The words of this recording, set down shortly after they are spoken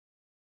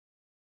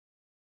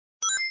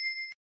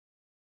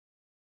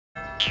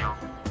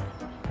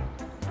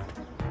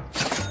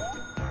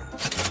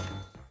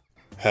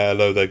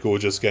Hello there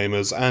gorgeous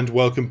gamers and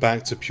welcome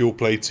back to Pure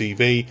Play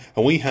TV,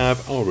 and we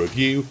have our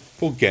review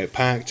for Get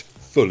Packed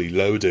Fully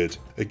Loaded,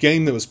 a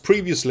game that was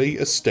previously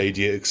a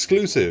Stadia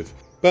exclusive,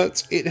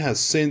 but it has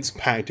since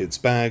packed its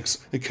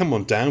bags and come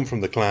on down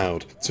from the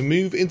cloud to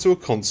move into a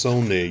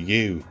console near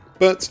you.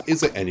 But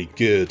is it any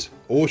good,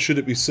 or should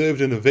it be served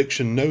an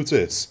eviction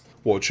notice?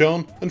 Watch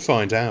on and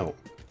find out.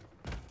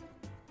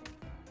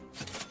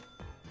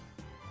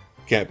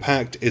 Get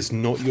Packed is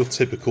not your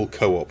typical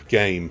co-op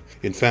game.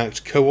 In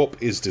fact,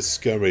 co-op is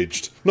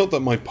discouraged. Not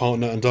that my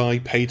partner and I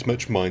paid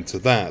much mind to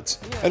that,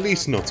 at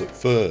least not at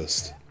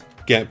first.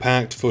 Get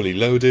Packed Fully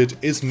Loaded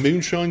is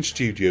Moonshine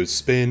Studios'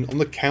 spin on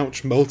the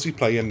couch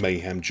multiplayer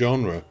mayhem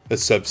genre, a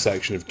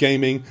subsection of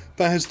gaming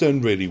that has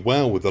done really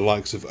well with the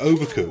likes of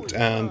Overcooked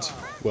and,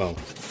 well,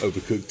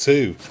 Overcooked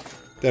 2.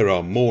 There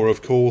are more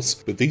of course,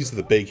 but these are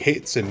the big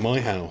hits in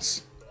my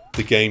house.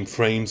 The game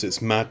frames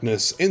its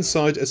madness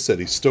inside a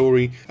silly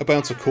story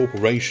about a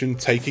corporation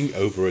taking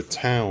over a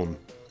town.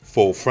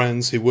 Four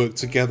friends who work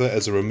together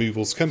as a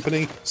removals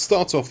company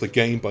start off the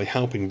game by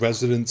helping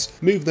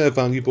residents move their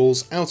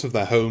valuables out of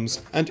their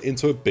homes and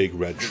into a big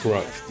red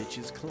truck.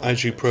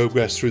 As you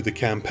progress through the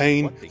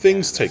campaign,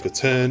 things take a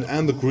turn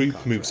and the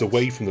group moves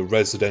away from the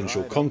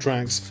residential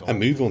contracts and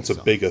move on to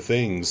bigger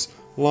things,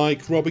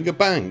 like robbing a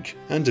bank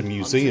and a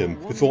museum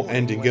before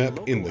ending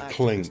up in the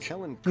clink.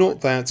 Not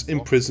that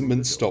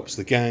imprisonment stops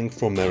the gang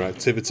from their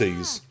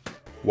activities.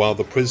 While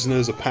the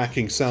prisoners are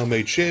packing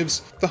cell-made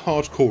shivs, the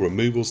hardcore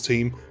removals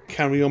team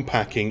carry on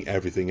packing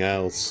everything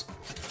else.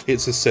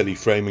 It's a silly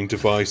framing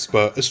device,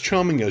 but as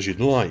charming as you'd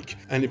like,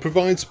 and it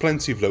provides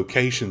plenty of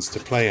locations to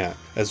play at,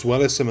 as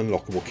well as some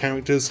unlockable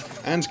characters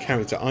and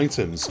character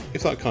items,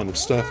 if that kind of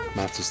stuff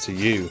matters to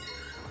you.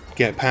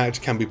 Get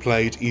Packed can be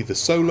played either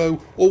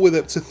solo or with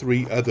up to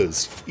 3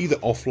 others, either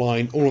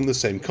offline or on the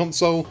same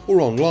console, or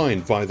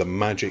online via the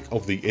magic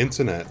of the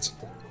internet.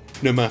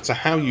 No matter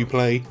how you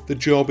play, the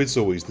job is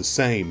always the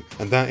same,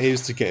 and that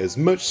is to get as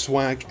much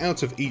swag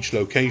out of each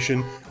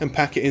location and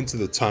pack it into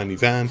the tiny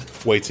van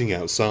waiting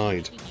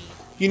outside.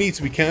 You need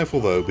to be careful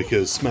though,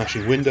 because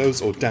smashing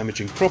windows or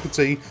damaging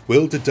property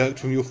will deduct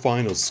from your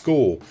final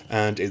score,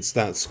 and it's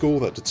that score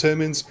that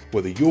determines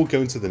whether you're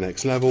going to the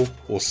next level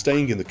or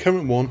staying in the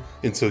current one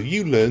until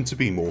you learn to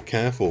be more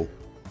careful.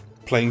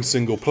 Playing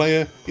single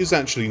player is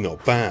actually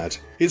not bad.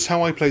 It's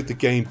how I played the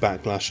game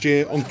back last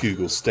year on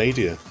Google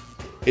Stadia.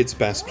 It's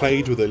best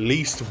played with at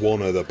least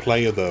one other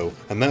player though,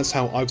 and that's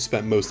how I've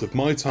spent most of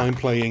my time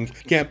playing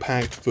Get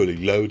Packed Fully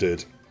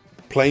Loaded.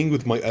 Playing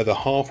with my other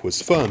half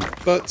was fun,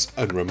 but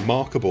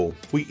unremarkable.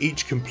 We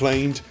each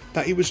complained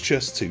that it was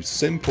just too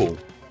simple.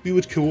 We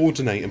would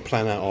coordinate and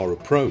plan out our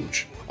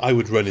approach. I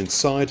would run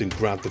inside and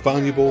grab the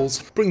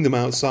valuables, bring them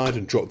outside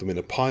and drop them in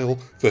a pile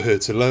for her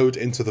to load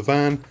into the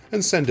van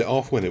and send it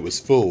off when it was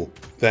full.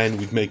 Then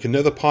we'd make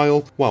another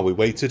pile while we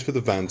waited for the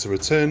van to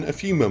return a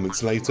few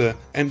moments later,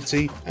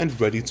 empty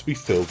and ready to be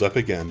filled up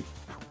again.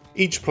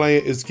 Each player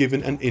is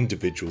given an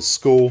individual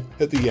score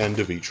at the end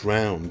of each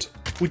round.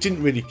 We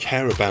didn't really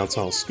care about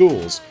our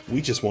scores, we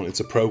just wanted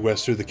to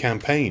progress through the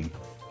campaign.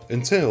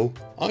 Until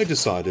I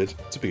decided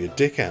to be a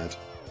dickhead.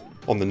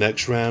 On the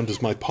next round,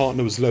 as my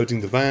partner was loading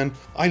the van,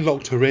 I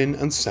locked her in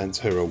and sent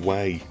her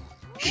away.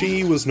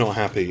 She was not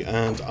happy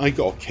and I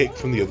got a kick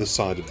from the other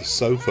side of the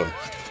sofa.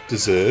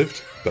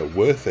 Deserved, but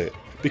worth it,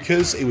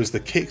 because it was the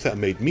kick that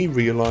made me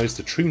realise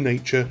the true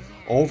nature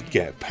of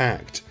Get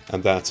Packed,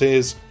 and that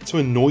is to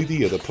annoy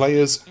the other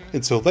players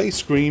until they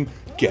scream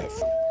 "Get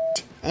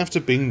f***ed" after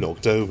being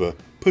knocked over,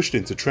 pushed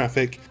into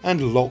traffic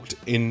and locked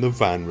in the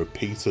van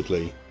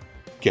repeatedly.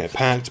 Get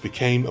Packed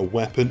became a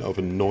weapon of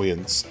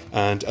annoyance,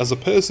 and as a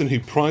person who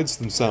prides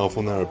themselves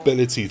on their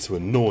ability to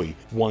annoy,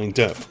 wind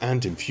up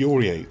and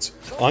infuriate,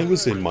 I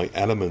was in my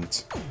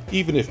element,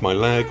 even if my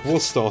leg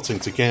was starting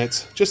to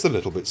get just a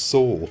little bit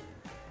sore.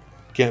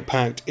 Get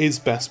Packed is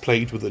best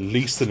played with at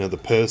least another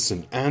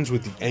person and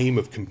with the aim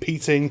of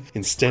competing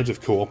instead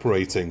of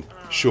cooperating.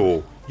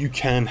 Sure, you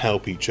can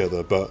help each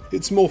other, but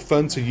it's more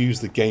fun to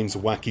use the game's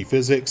wacky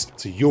physics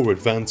to your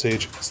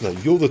advantage so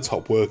that you're the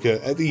top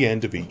worker at the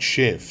end of each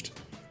shift.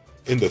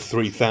 In the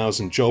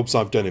 3,000 jobs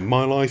I've done in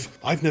my life,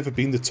 I've never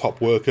been the top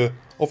worker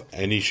of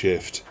any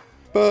shift.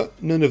 But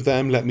none of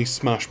them let me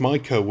smash my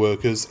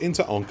co-workers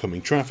into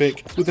oncoming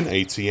traffic with an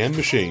ATM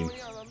machine.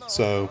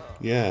 So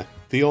yeah,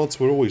 the odds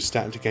were always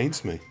stacked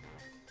against me.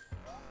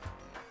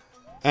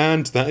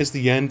 And that is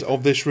the end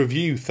of this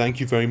review. Thank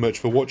you very much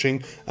for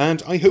watching,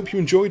 and I hope you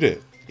enjoyed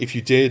it. If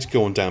you did,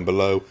 go on down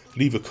below,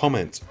 leave a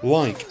comment,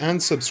 like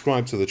and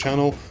subscribe to the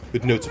channel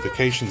with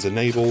notifications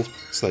enabled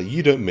so that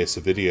you don't miss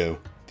a video.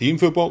 The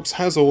info box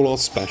has all our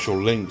special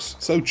links,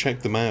 so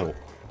check them out.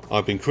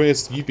 I've been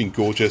Chris, you've been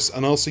gorgeous,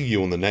 and I'll see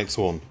you on the next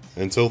one.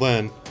 Until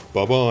then,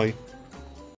 bye bye.